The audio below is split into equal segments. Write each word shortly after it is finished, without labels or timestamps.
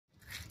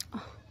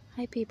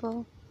Hi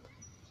people.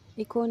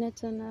 Ik hoor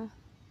net een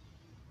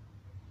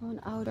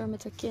ouder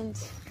met een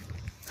kind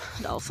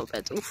het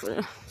alfabet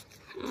oefenen.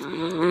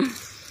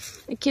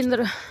 En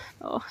kinderen,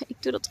 oh,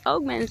 ik doe dat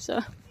ook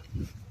mensen.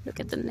 Look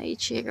at the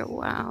nature,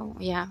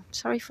 wow. Yeah,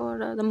 sorry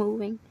for the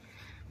moving.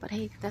 But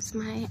hey, that's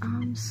my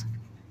arms.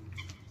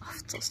 Oh,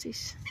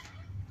 fantastisch.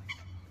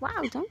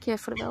 Wauw, dank je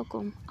voor de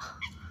welkom. Oh.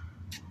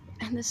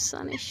 And the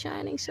sun is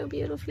shining so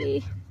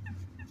beautifully.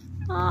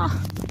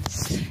 Ah.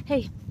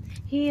 Hey,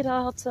 hier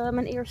had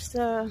mijn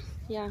eerste,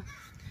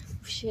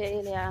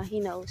 officieel, he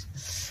knows.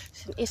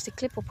 Zijn eerste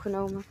clip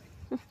opgenomen.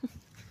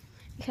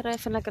 Ik ga er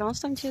even een lekker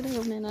handstandje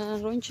doen en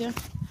een rondje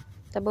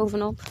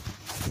daarbovenop.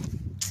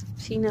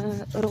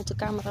 Misschien rolt de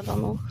camera dan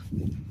nog.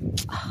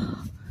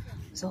 Oh,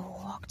 the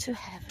walk to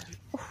heaven.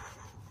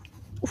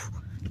 Oef,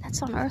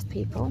 that's on earth,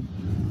 people.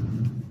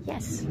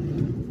 Yes.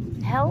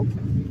 Hell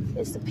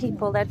is the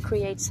people that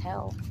creates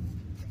hell.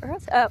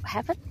 Earth?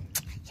 Heaven?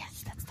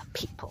 Yes, that's the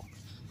people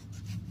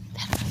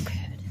that are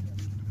good.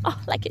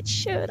 Oh, like it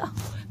should. Oh,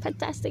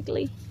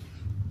 fantastically.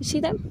 You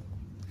see them?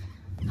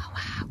 Oh,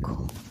 wow,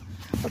 cool.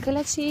 Okay,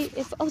 let's see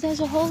if... Oh, there's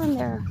a hole in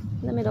there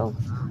in the middle.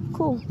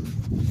 Cool.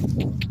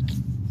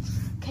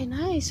 Okay,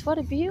 nice. What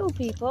a view,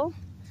 people.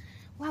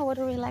 Wow, what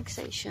a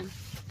relaxation.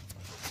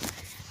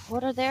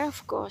 Water there,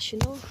 of course, you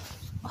know.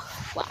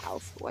 Oh,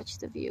 wow, watch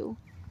the view.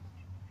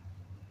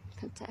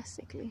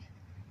 Fantastically.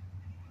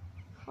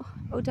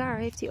 Oh, daar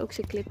heeft hij ook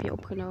zijn clipje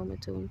opgenomen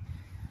toen.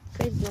 Ik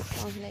weet het nog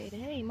lang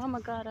geleden. Hey, mama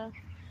gada.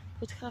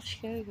 Voor het graf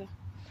geheugen.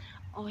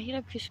 Oh, hier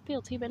heb ik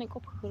gespeeld. Hier ben ik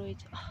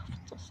opgegroeid. Oh,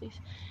 fantastisch.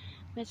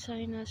 Met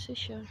zijn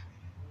zusje.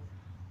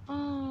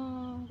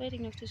 Oh, weet ik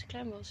nog toen ik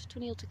klein was.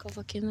 Toen hield ik al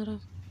van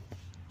kinderen.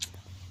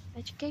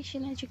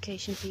 Education,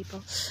 education, people.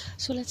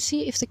 So let's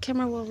see if the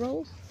camera will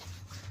roll.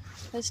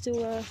 Let's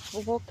do a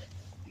walk.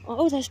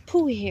 Oh, there's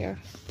poo here.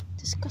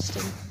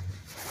 Disgusting.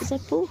 Is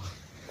that poo?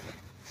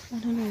 I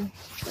don't know.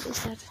 What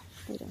is that?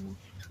 I don't know.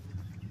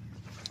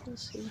 We'll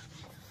see.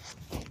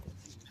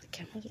 The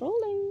camera's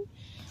rolling.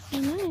 Oh,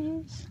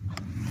 nice.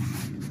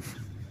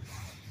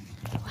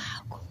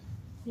 Wow, cool.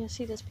 Yeah,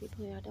 see those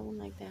people? Yeah, I don't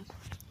like that.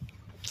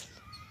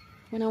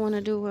 When I want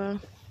to do a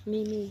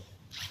me.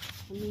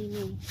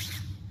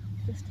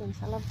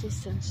 Distance. I love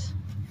distance.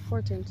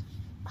 Important.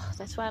 Oh,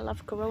 that's why I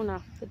love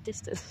Corona. The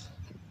distance.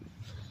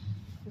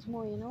 There's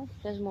more, you know?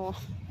 There's more.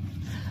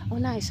 Oh,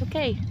 nice.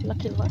 Okay.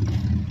 Lucky luck.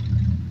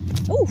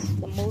 Oh,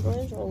 the motor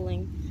is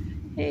rolling.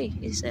 Hey,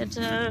 is that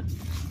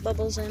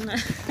bubbles and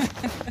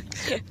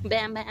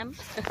bam bam?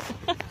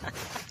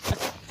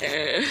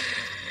 Hey,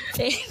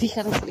 die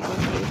gaat natuurlijk ook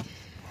mee.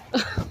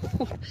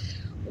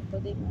 Op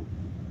dat ding.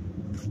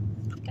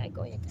 Kijk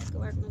hoor, kijk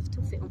waar ik me even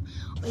toe film.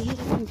 Oh, hier heb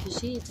ik hem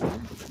gezeten. Oh,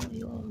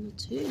 joh,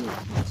 natuurlijk.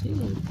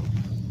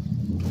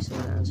 Oké,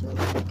 zo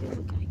even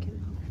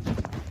kijken.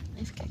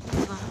 Even kijken naar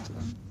het water.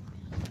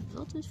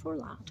 Dat is voor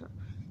later.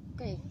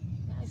 Oké, hij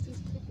heeft hier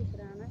een clipje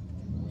gedaan, hè.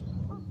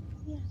 Oh,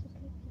 ja, zo'n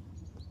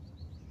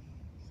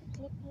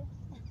clipje.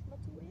 Wat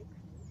doe ik?